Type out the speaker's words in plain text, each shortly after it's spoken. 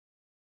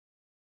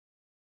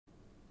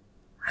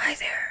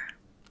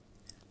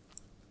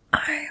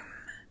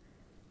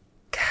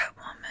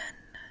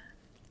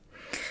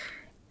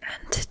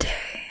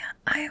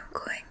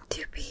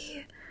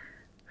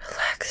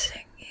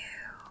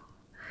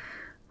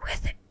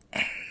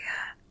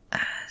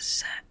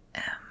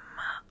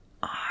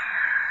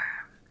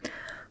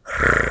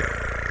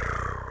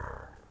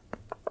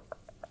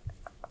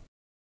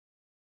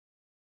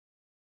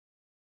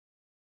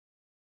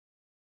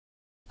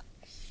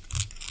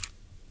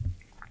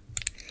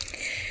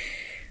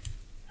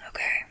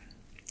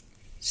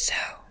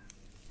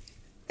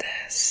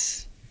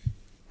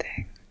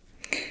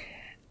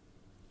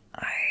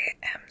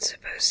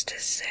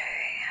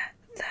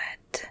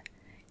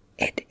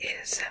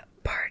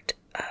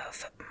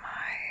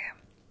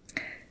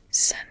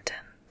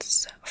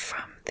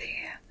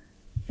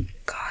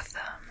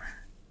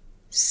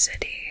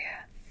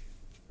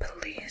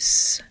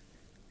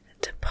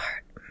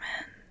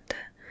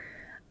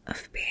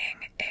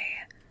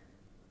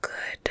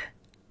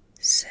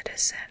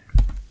listen.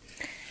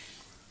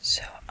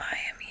 So I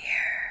am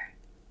here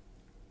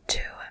to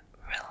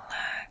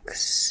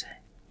relax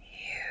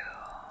you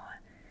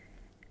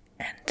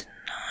and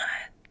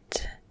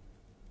not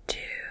do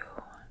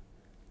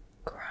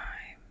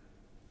crime.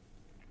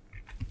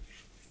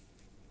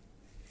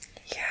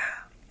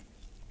 Yeah.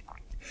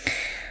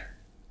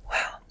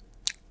 Well,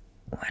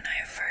 when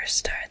I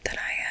first heard that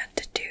I had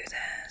to do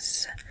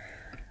this,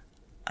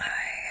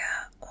 I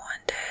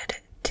wanted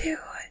to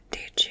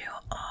teach you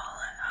all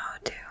how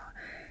to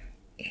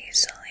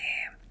easily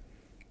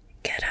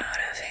get out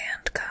of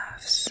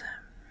handcuffs.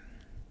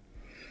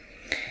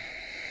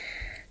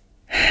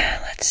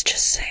 Let's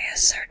just say a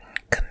certain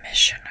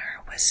commissioner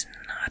was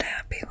not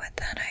happy with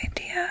that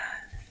idea.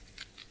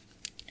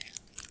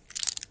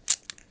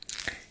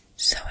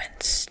 So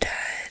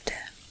instead,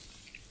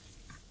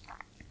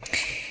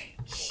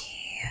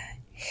 he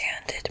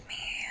handed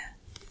me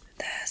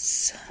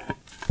this.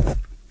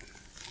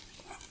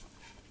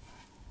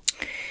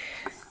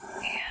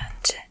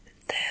 And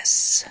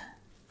this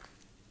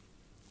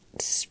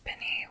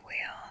spinny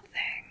wheel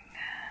thing.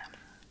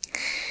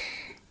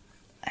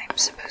 I'm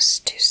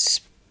supposed to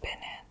spin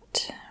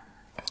it,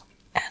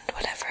 and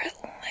whatever it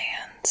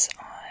lands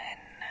on,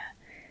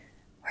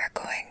 we're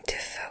going to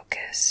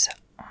focus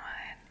on.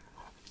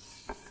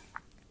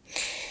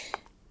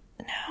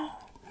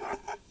 Now,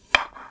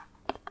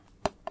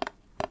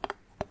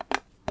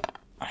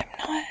 I'm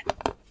not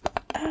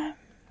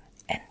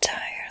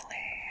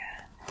entirely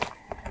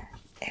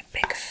a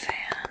big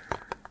fan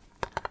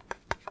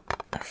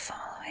of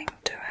following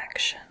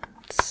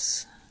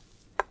directions,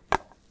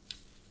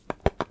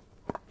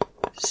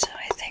 so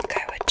I think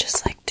I would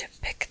just like to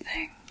pick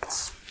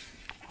things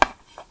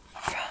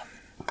from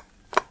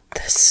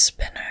the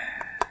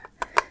spinner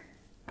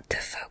to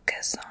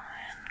focus on,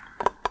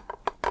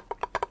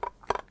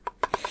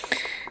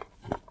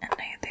 and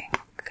I think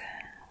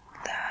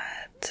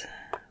that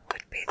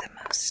would be the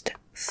most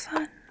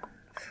fun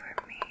for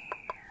me.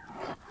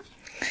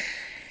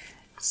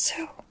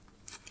 So,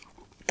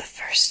 the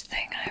first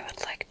thing I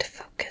would like to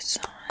focus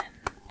on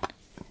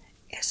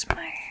is one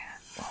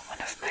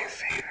of my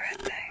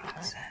favorite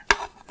things,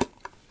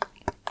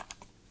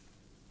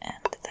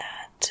 and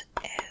that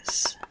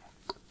is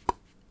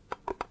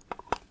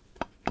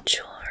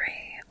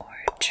jewelry or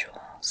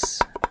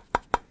jewels.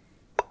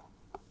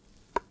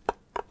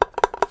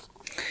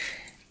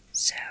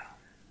 So,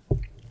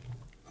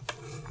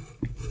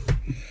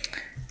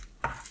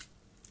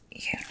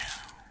 you know,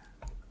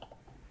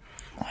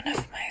 one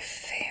of my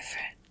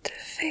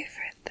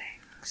favorite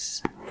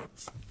things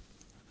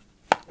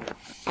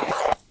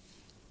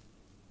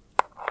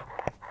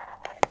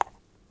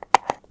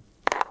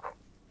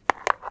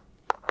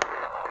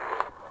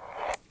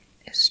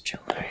is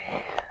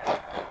jewelry.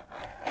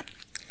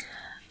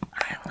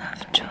 I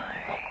love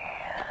jewelry.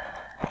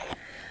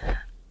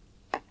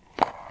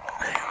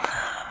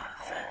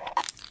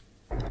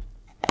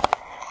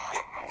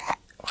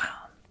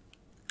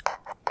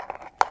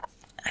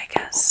 I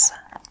guess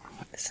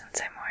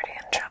since I'm already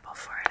in trouble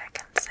for it, I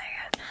can say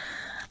it.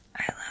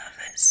 I love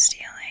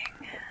stealing,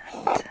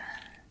 and I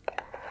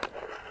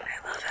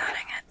love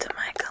adding it to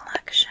my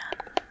collection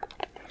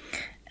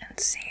and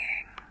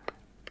seeing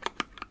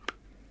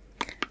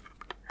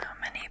how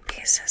many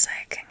pieces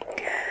I can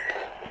get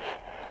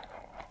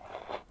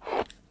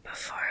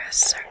before a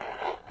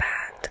certain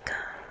bat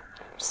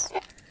comes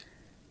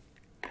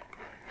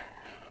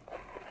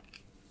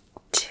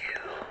to,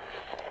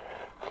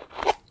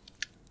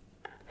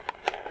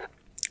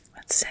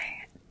 let's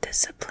say,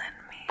 discipline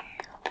me.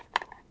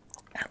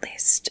 At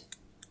least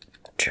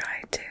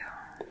try to.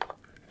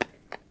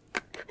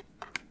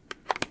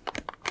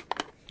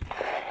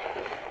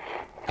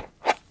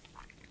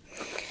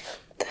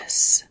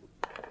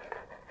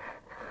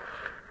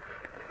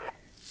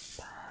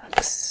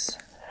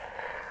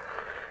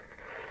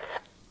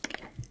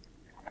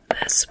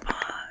 This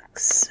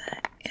box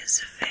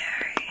is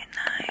very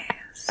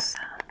nice.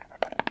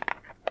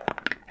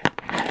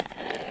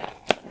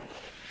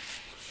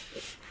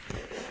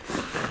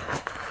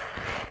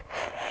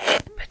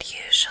 But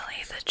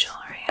usually the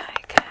jewelry I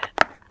get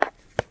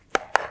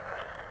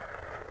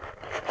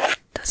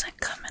doesn't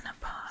come in a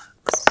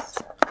box.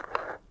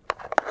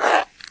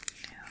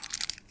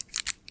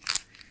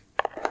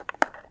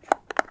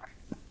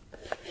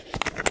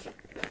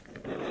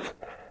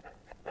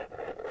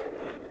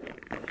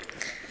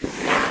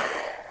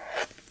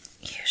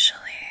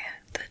 Usually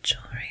the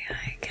jewelry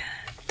I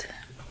get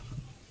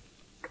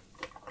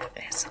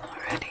is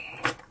already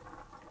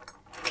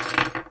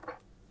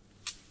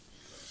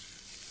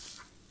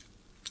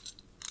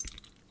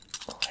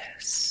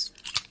loose.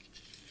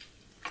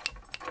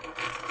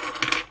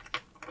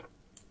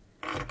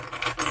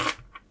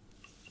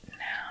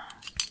 Now,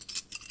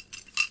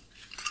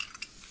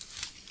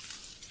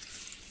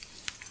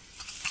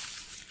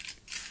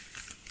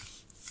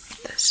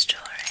 this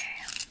jewelry,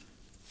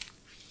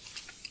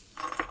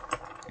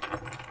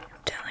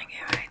 I'm telling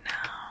you right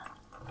now,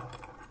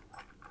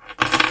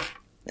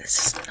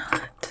 this is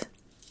not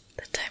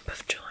the type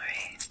of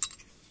jewelry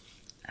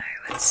I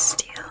would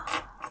steal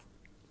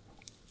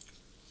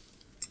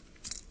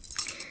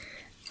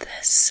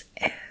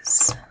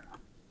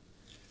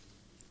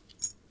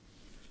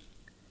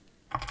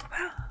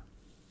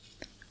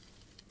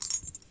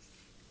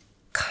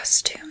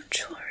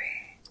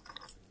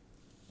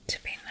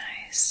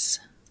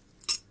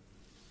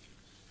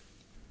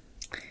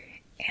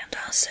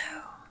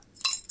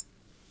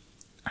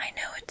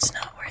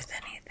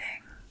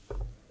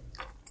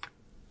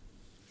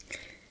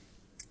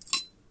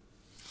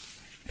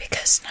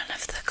none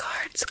of the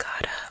cards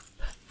got up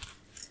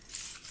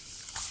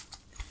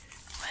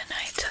when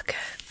I took it.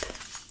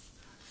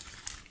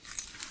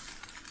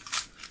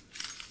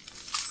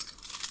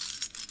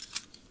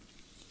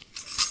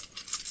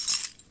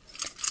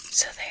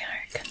 So they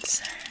aren't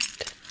concerned.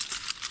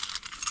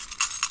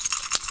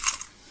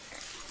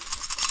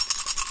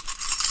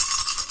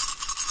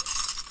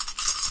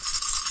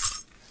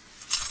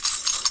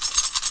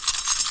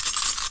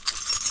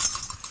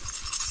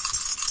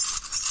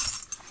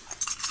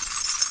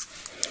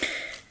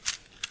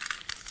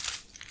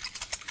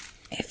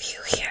 If you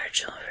hear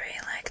jewelry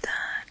like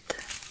that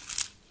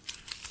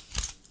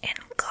in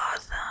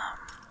Gotham,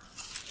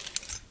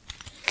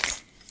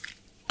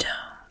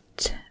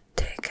 don't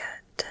take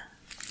it.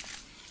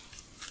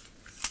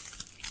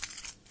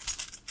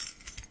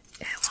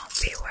 It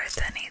won't be worth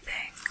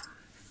anything,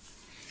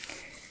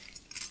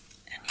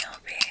 and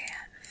you'll be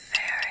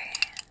very,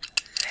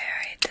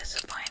 very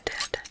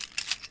disappointed.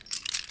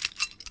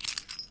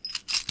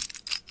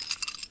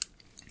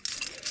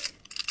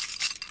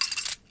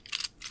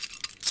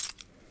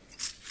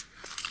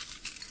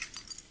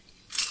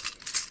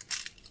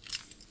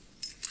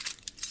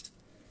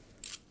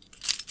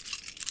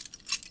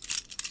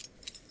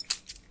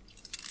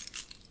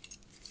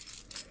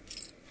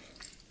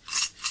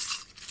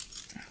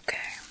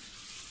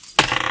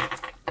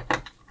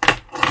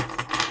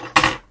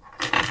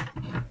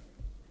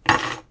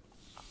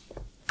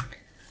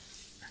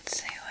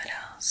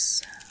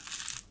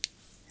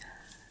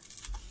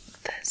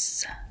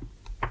 This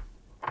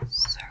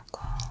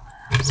circle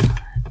has on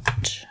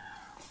it.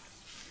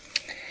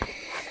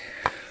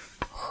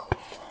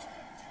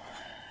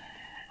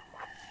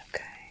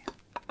 Okay.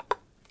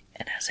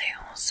 It has a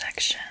whole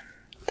section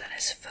that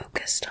is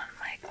focused on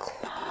my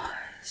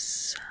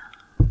claws.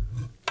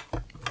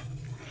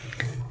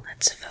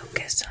 Let's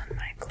focus on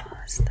my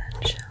claws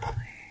then, shall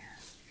we?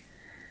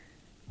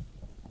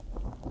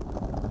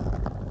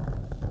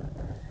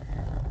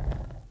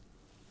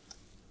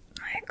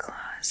 My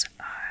claws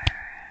are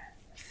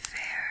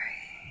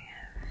very,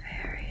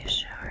 very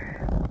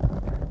sharp.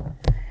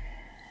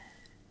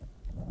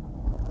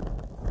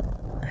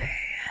 I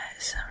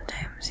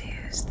sometimes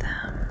use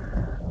them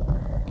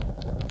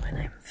when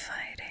I'm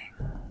fighting.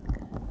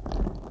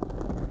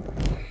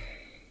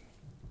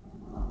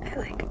 I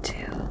like to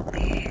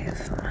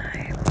leave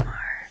my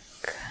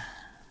mark,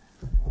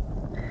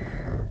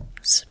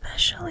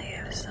 especially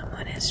if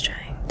someone is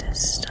trying to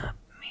stop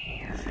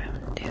me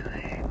from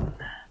doing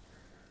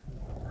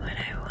what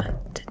I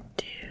want to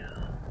do.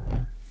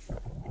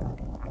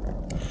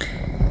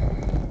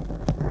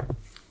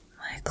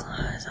 My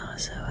claws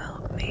also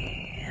help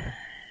me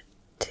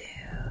to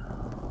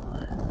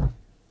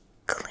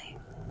cling,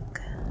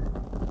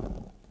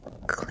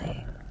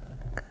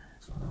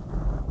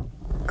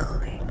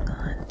 cling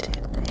onto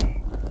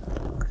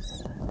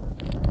things.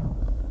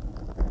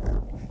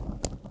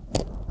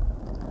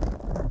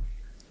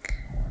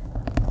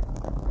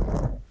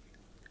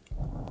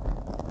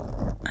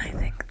 I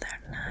think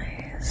they're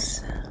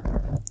nice,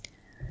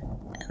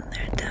 and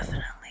they're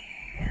definitely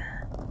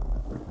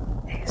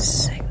a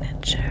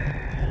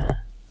signature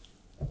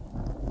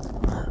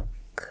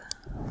look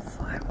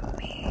for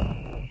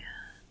me.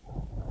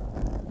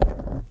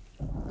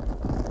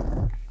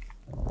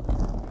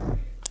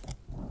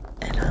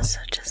 It also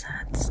just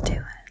adds to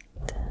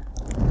it.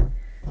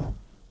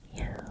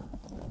 Meow,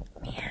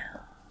 meow,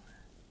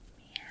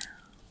 meow,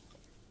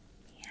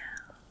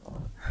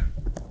 meow.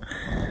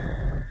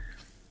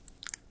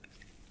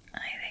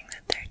 I think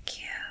that they're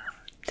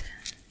cute.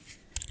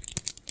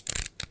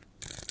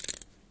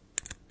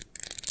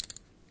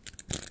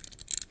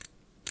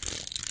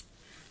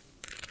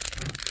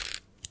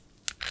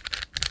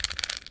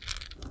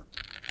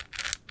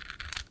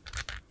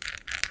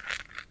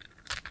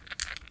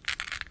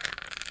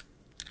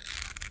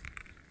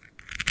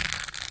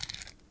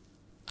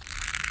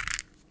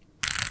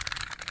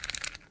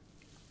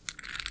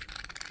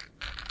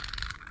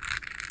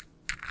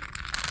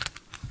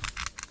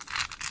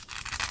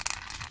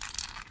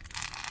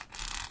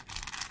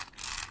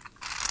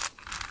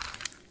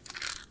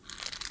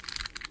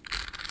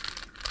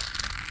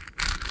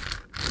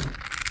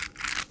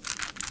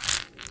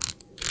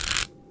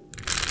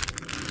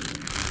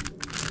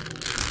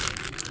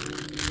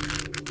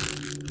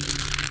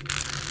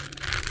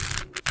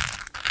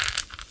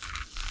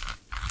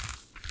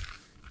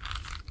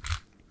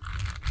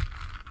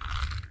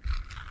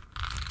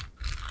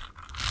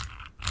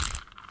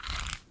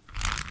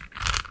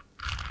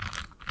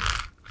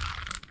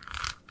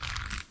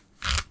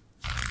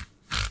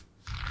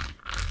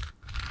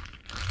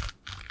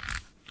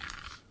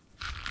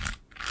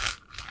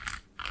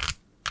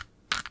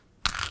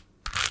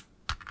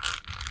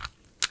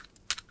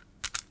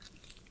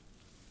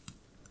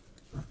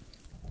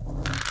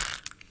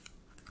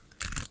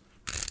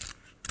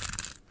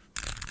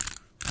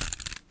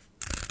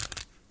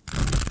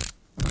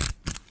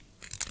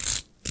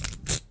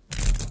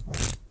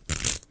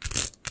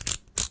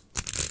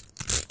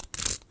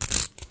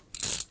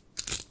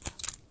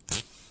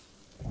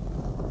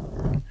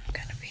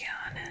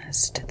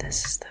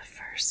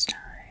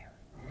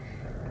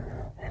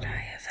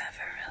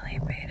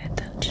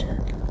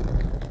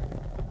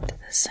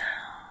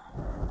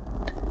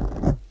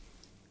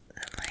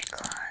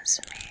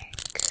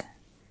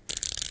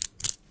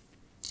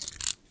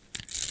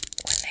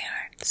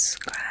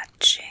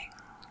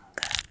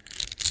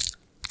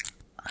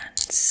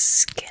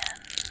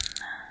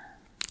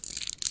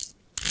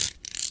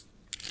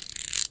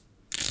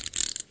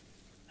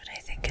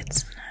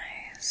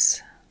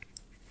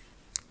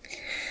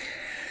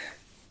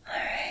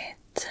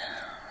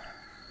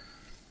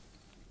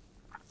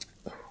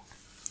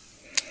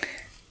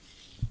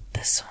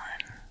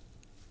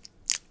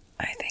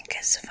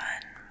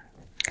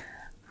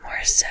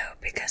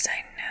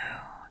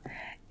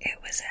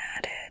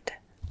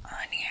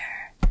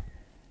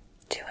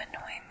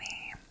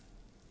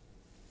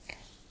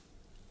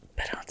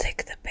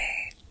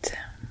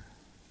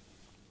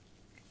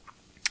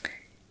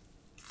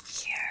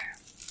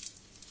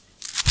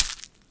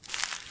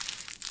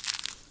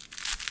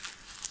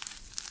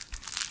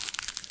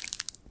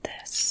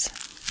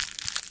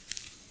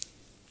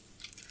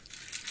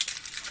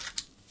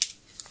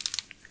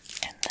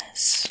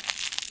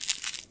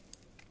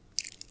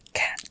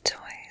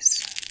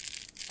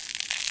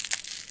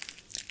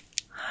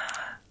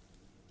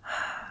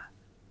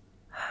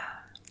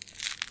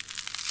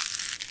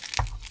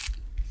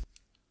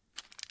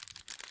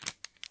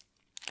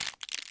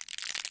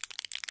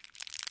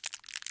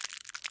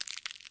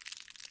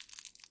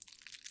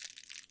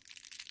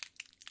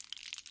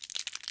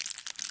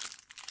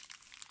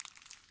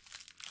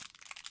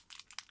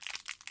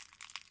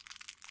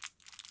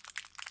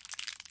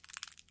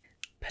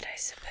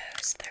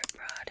 suppose they're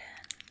brought in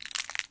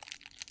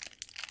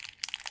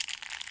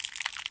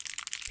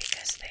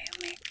because they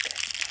make good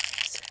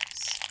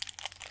noises.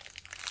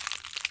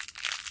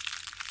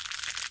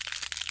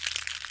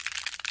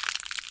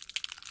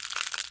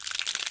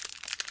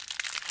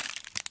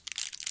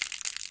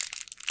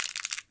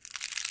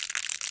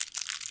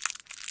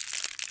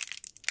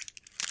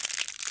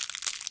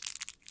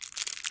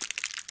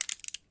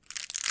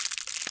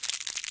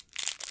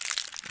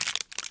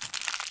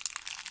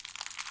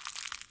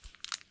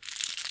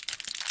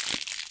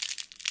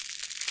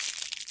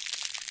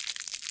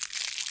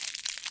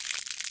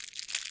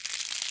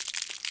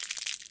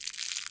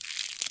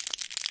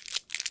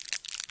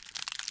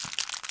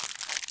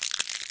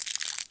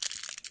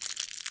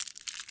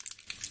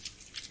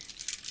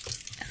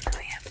 And then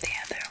we have the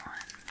other one.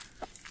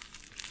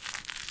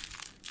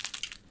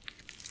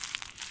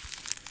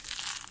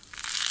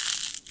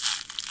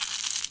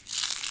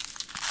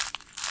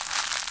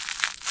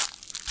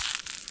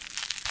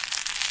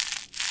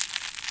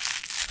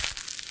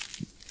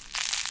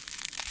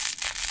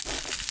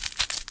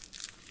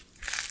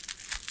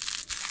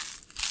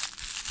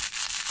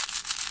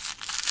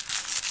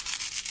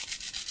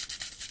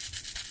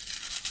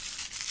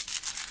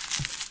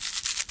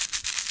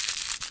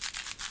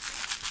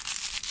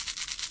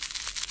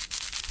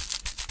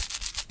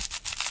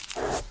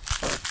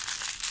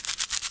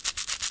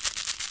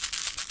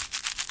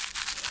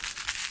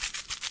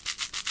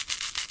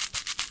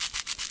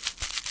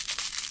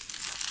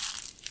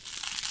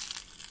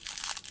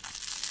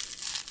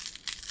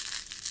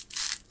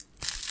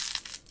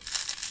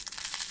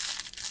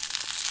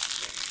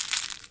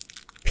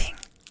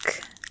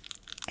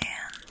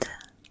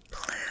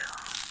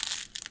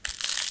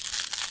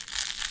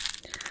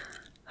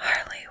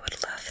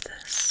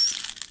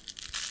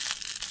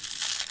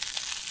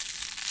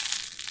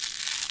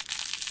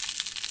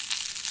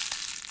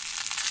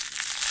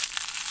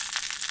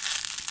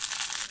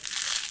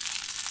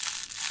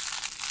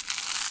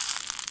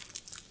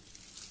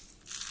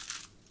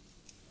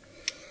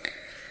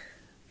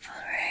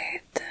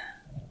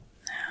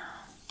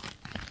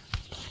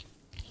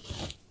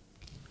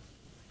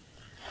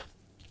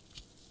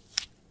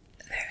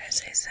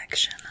 A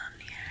section on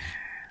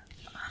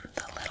here on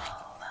the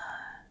little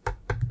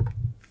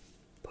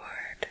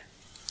board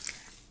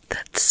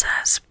that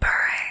says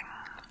purring.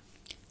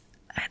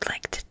 I'd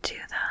like to do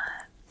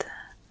that.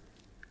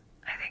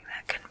 I think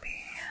that can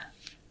be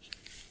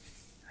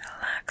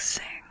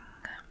relaxing.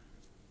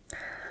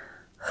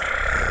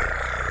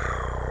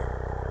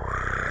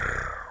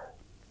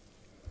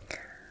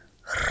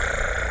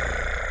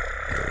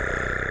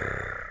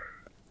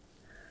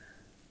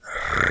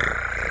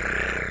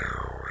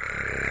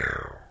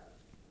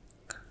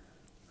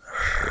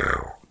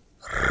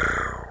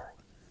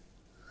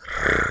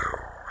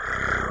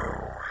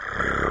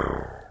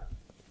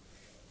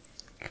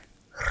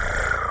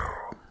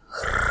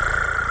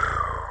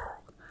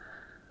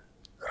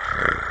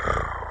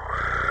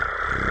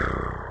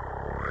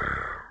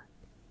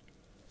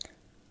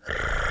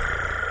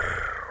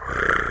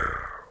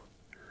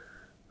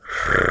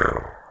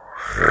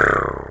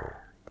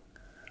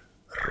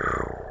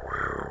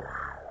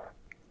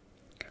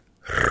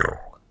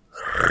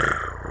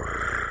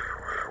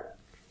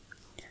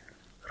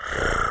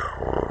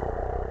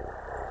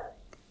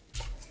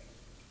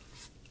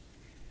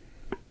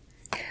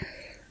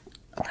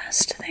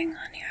 Last thing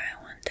on here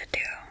I want to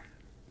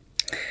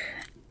do,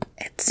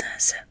 it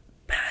says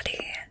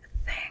patty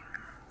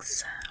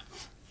things.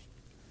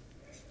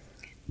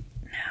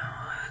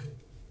 Now,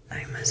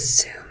 I'm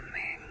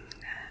assuming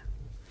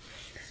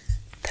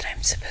that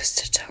I'm supposed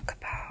to talk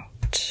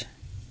about,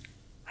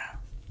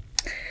 well,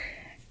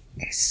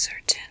 a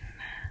certain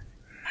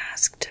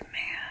masked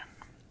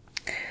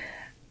man,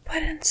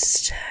 but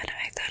instead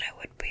I thought it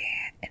would be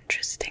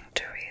interesting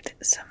to read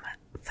some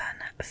fun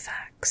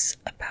facts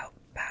about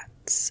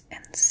bats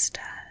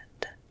instead.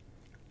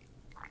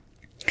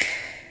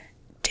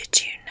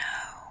 Did you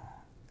know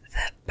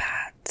that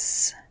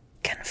bats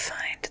can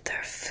find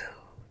their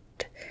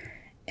food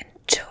in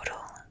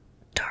total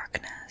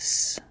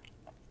darkness?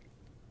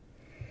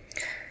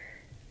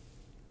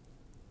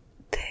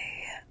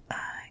 They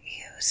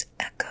use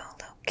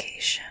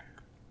echolocation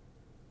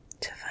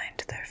to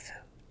find their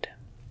food.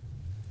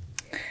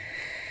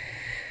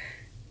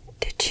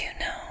 Did you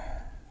know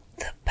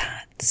the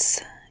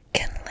bats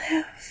can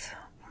live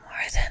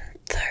more than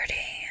 30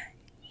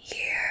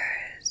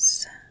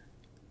 years?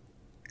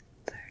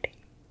 30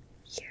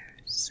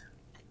 years.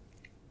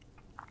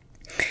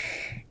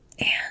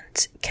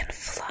 And can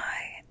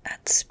fly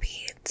at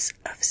speeds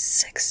of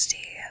 60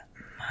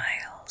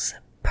 miles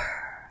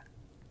per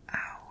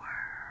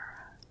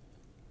hour.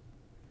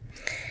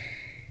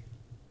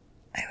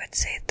 I would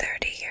say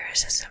 30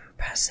 years is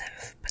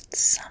impressive, but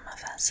some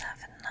of us have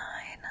 9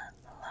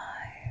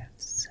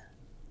 lives.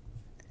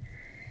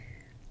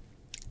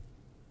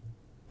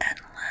 And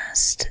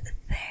last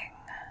thing,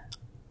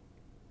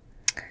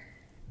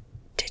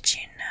 did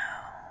you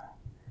know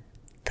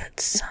that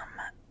some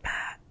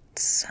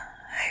bats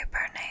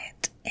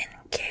hibernate in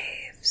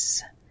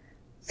caves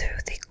through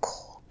the cold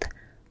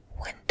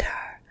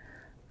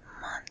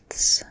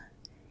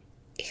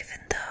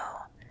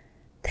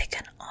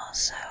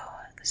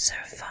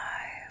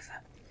survive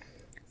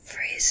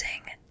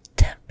freezing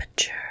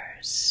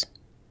temperatures.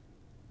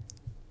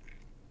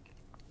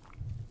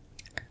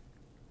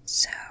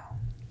 So,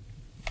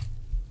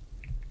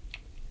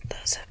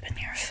 those have been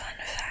your fun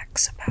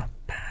facts about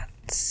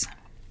bats.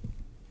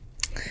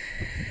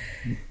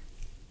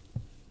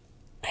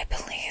 I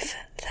believe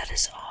that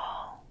is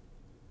all.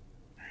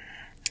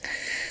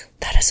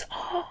 That is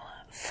all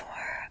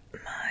for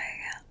my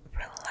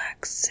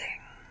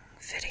relaxing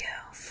video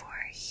for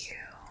you.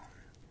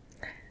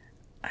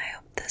 I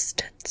hope this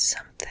did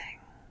something,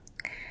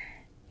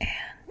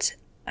 and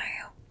I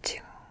hope to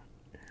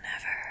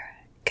never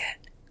get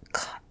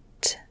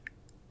caught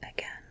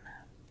again.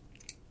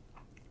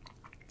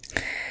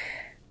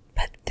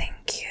 But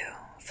thank you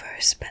for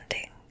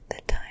spending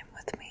the time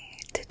with me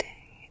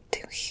today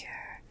to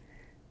hear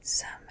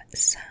some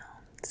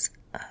sounds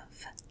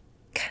of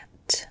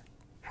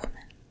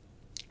Catwoman.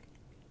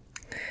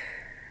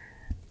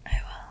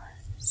 I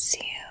will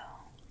see you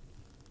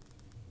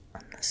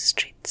on the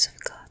street.